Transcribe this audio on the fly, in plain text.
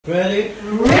Ready?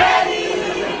 Ready!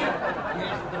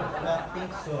 Yes, Blackpink,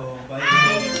 so by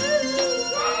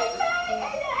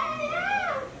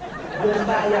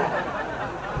Bumbaya.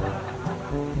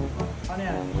 Ano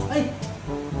yan? Ay!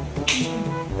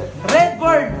 Red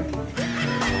bird!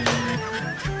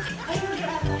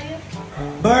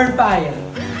 Burn fire.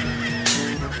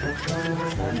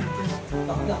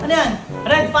 Ano yan?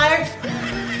 Red fire?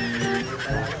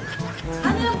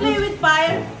 Ano yung play with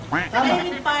fire? Play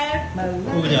with fire?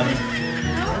 Kuya.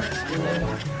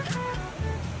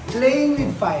 Playing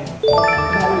with fire.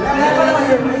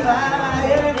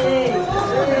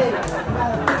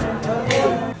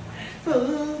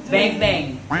 Bang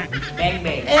bang. Bang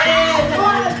bang.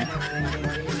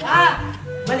 Ah!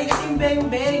 Balik kasi yung bang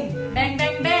bang. Bang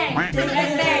bang bang. Bang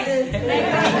bang.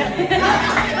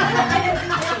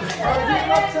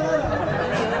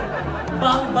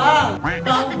 Bang bang. Bang bang.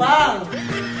 Bang bang.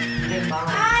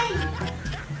 Ay!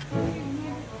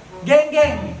 Geng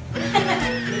geng.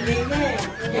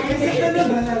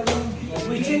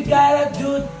 What you gotta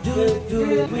do,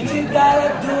 what you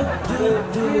gotta do.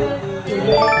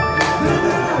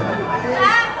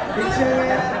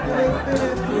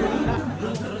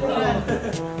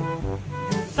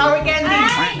 Sour candy.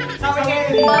 Sour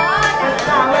candy.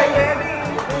 Sour candy.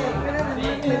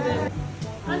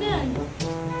 Ano yan?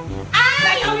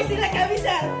 Ay! Nakawis sila.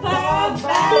 Bang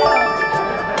bang.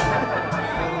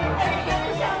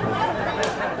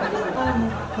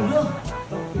 Ano?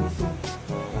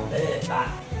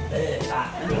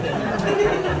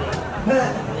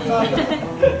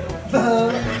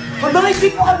 Ang dami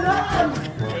ko alam!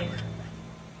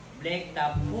 Black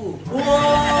tapu.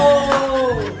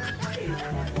 Wow!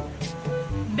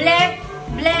 Black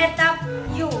tap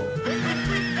you.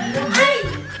 Ay!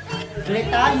 Black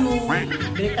tayo!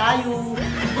 Black tayo!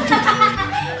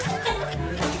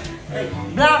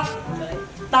 Black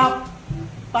top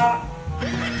pa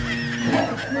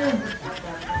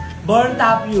Born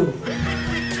tap you.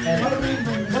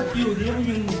 What you? Di mo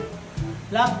yung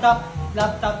laptop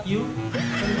you?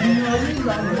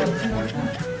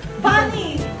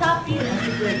 Funny tap you.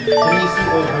 Crazy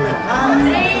over.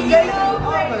 Crazy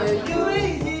over.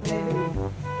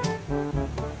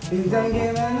 Pinsan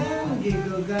kaya na,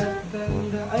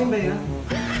 gigogatanda. Ayun ba yan?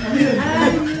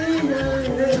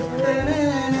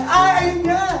 Ayun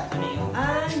nga!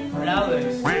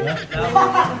 Flowers.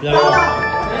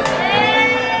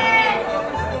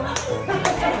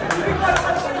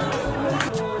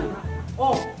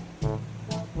 Oh!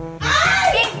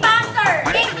 Pink Panther!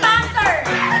 Pink Panther!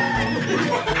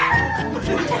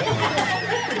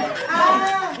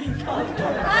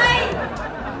 Ay!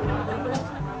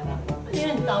 Ano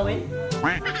yan? Towel?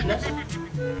 Glass?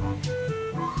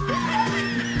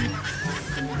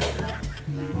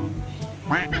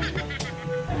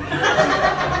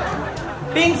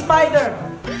 Pink spider!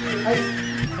 Ay,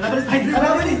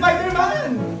 alam mo ni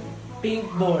Spider-Man! Pink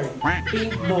board.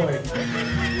 Pink board.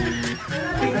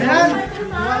 Pink yan!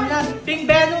 Pink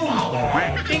Venom!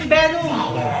 Pink Venom!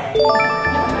 Oo,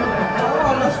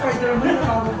 alam Spider-Man.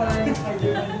 Nakamo pala yung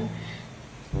Spider-Man.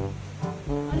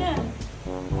 Ano yan?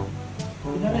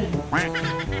 Pinaril.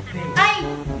 Ay!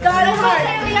 Dollar heart!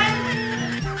 Sa'yo yan?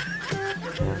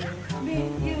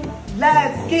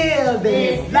 Let's kill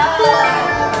this love!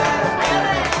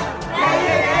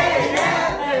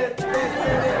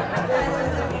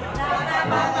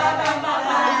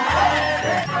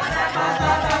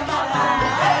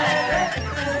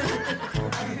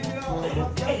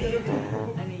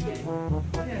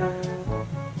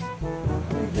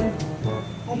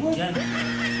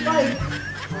 Spike!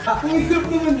 Ang hirap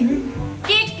naman yun!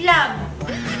 Kick love!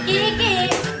 Kiki!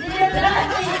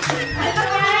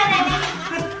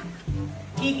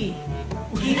 Kiki!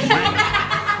 Kiki!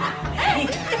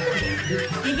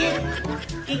 Kiki!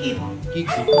 Kiki! Kiki.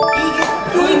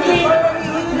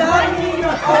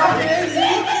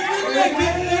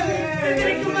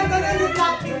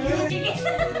 Kiki!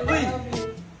 Uy!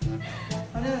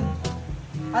 Ano yun?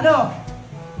 Ano?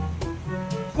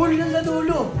 Cool yan sa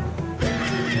dulo!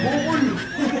 Bukol!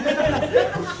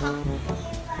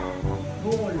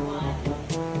 Bukol!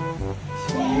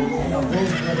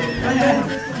 Ano yan?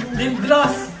 Lip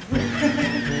gloss!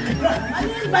 Ano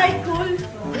yun? Bite cool?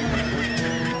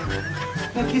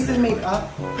 Nag-kiss and make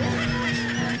up?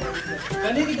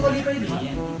 Kali, dito ulit pa yun.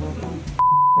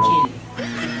 Chill.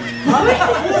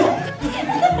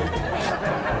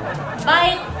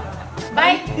 Bite!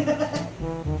 Bite!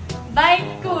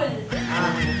 Bite cool!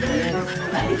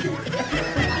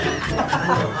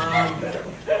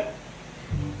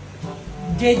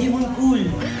 Jejimon cool!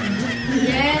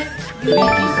 Yes!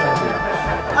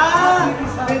 Ah!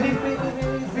 Baby,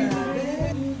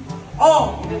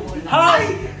 oh!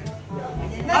 Heart!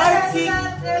 Heartsick!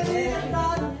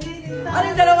 Ano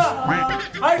yung dalawa?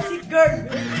 Heartsick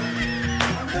girl!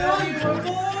 Born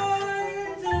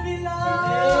to be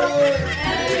loved!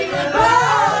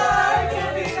 Born to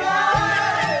be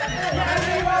loved!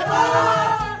 Everyone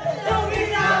born to be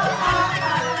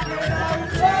loved!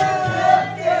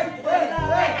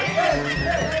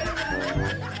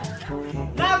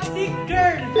 Lovesick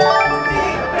girl!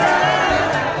 Lovesick girl!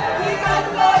 We can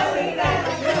go sing that!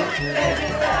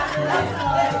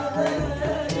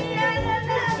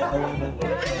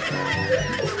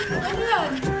 Ano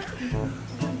yan?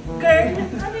 Girl?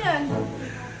 Ano yan?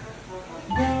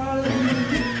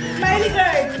 Smiley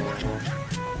girl!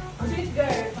 Sweet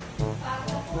girl!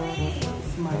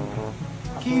 Smile.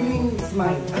 Killing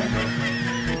smile.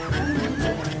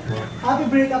 Happy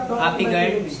breakup daw. Happy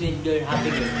girl, sweet girl, happy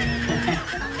girl.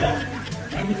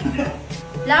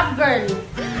 Love girl!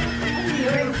 Ano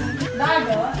yun?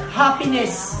 Bago?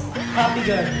 Happiness. Happy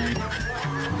girl.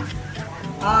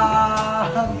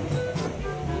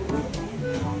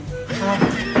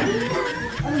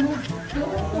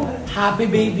 Happy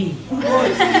baby. Oh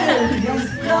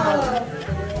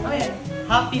yan,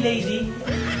 happy lady.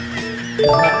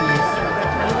 Happy.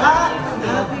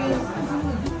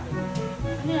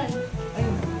 Ano yan?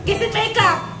 Kiss and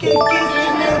makeup! Kiss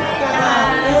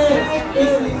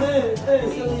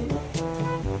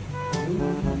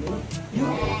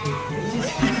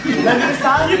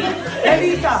Lalisa?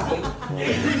 Lalisa!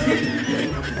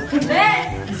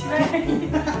 Best!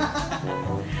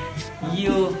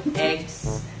 UX.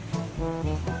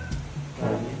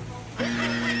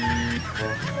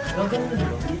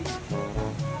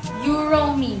 You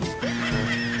wrong me.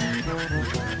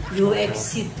 You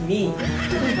exit me.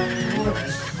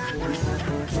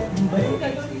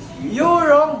 You're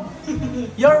wrong.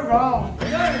 You're wrong.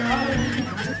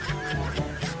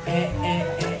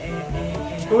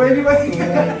 Pwede ba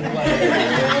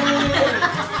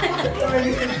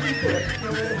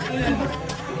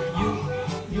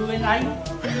You and I?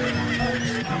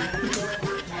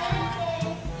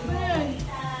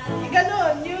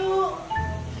 Ganon, you...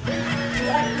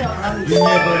 You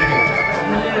never know.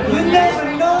 You never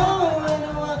know.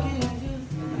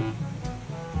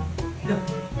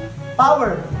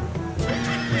 Power.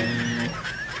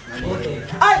 Okay.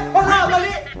 Ay! Wala!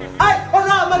 Mali! Ay!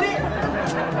 Wala! Mali!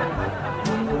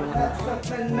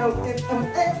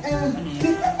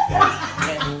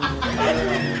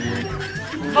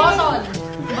 Button!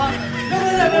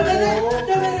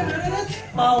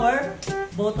 Power.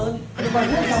 Button. Ano ba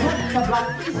yun? Sa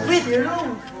Blackpink? Quit!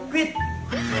 Quit!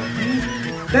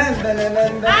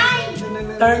 Ay!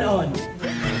 Turn on.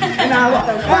 Inahawak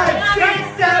ka. 5,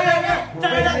 6, 7, 8!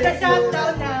 Turn on the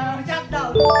shutdown now!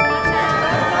 Shutdown!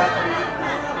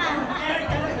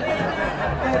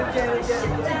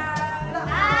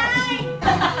 Ay!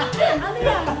 Ano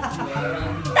yan?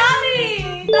 Tommy!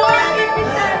 Tommy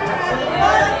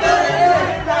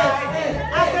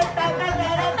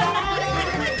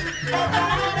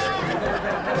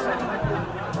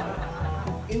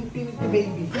Infinity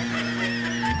baby.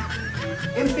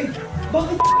 Infinity.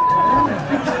 Bakit?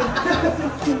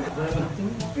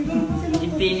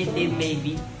 Infinity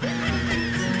baby.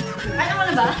 Ano mo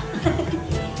na ba?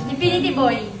 Infinity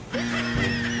boy.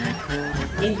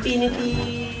 Infinite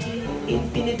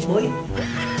boy.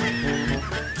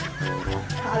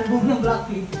 Album ng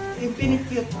Blackpink. Infinite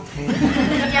cute.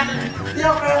 Nagyak.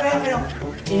 Tiyok.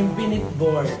 Infinite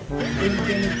board.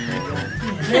 Infinite board.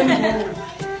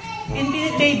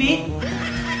 Infinite baby.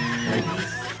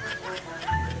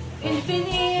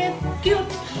 Infinite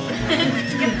cute.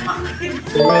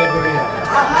 Forever young.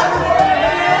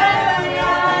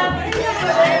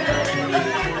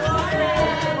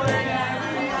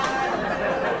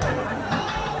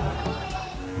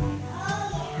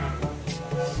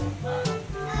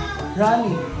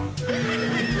 Rani.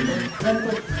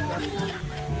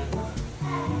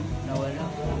 Nawala.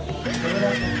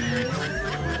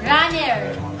 Runner.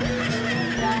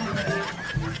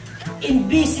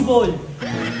 Invisible.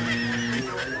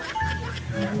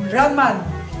 Runman.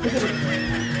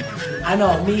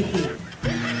 Ano, Mickey.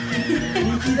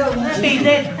 Mickey daw.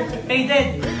 Faded. Faded.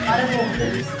 Para mo.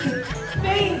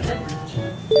 Paint.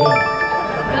 Gun.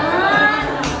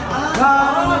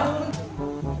 Gun.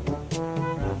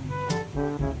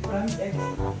 Promise X.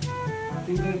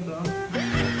 Tingnan ko.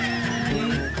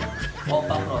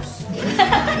 Opa Cross.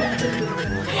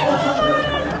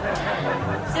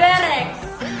 Swerex.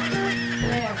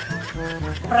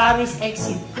 Promise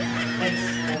exit. X.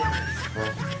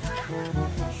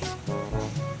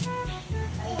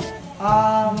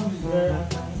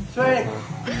 Swear.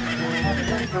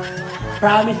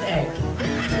 Promise egg.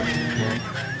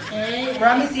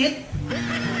 Promise it.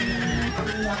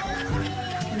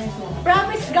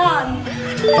 Promise gone.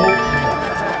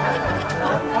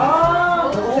 Oh!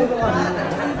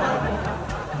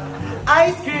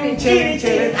 Ice cream, chillin',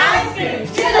 chillin'. Ice cream,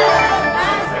 chillin'.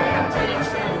 Ice cream, chillin',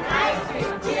 chillin'. Ice cream,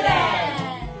 chillin'.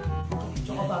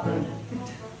 Choco bubble.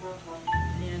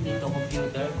 Yan dito,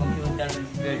 computer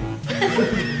girl.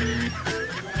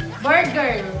 Bird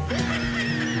girl.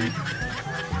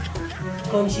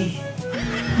 Conchi.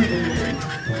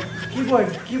 Keyboard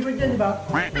yan, di ba?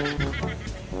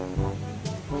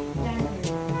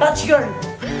 Touch girl.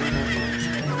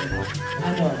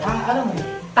 Ano mo?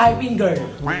 Typing girl.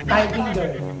 Type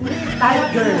girl. Ay,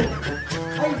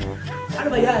 Ano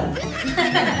ba yan?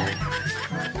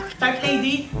 Type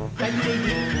lady.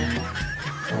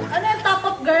 Ano yung top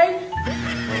up girl?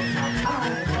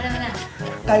 Ano na?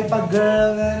 type a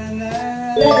girl.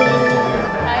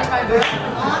 Tayo pa girl.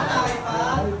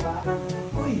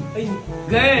 Uy, Ay,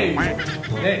 girl.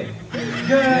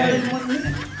 girl.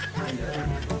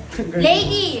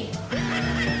 Lady.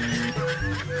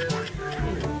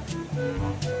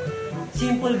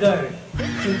 Simple girl.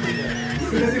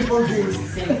 Sila si Porgis.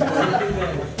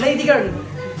 Lady girl.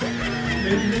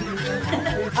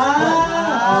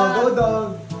 Go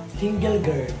dog. Single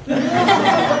girl.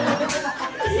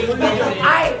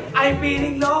 I'm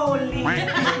feeling lonely.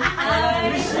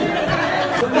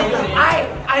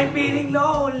 I'm feeling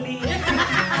lonely.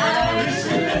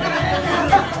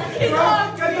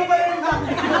 Ganto ba yun na?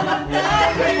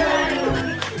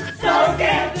 So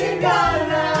scared to go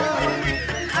now.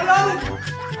 Alone.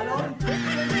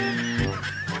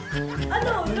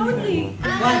 Ano? Lonely.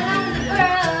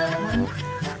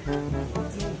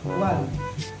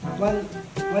 Girl.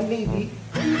 One lady.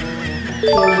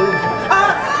 Solo.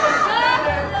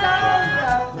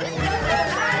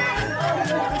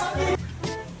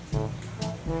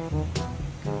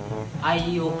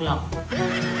 IU clock.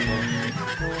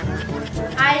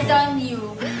 Eyes on you.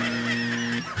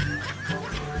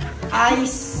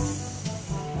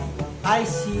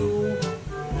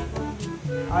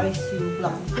 ICU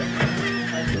clock.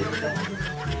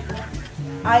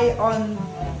 Eye on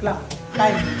clock.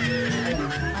 Time.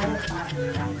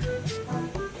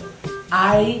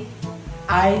 I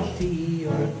see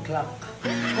your clock.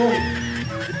 Oh.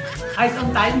 Eyes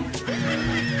on time.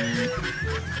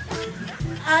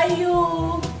 Are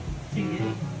you?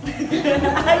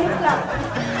 Are you clock?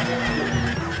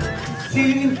 See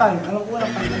you in time. Alam ko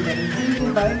walang time. See you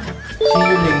in time. See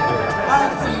you later.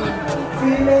 See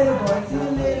you later, boy. See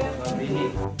you later.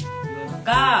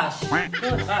 Cash.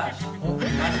 Cash.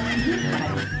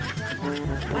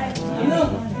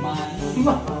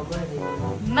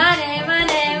 Money,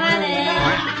 money, money. Money, money,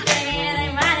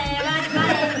 money,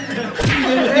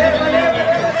 money. Money,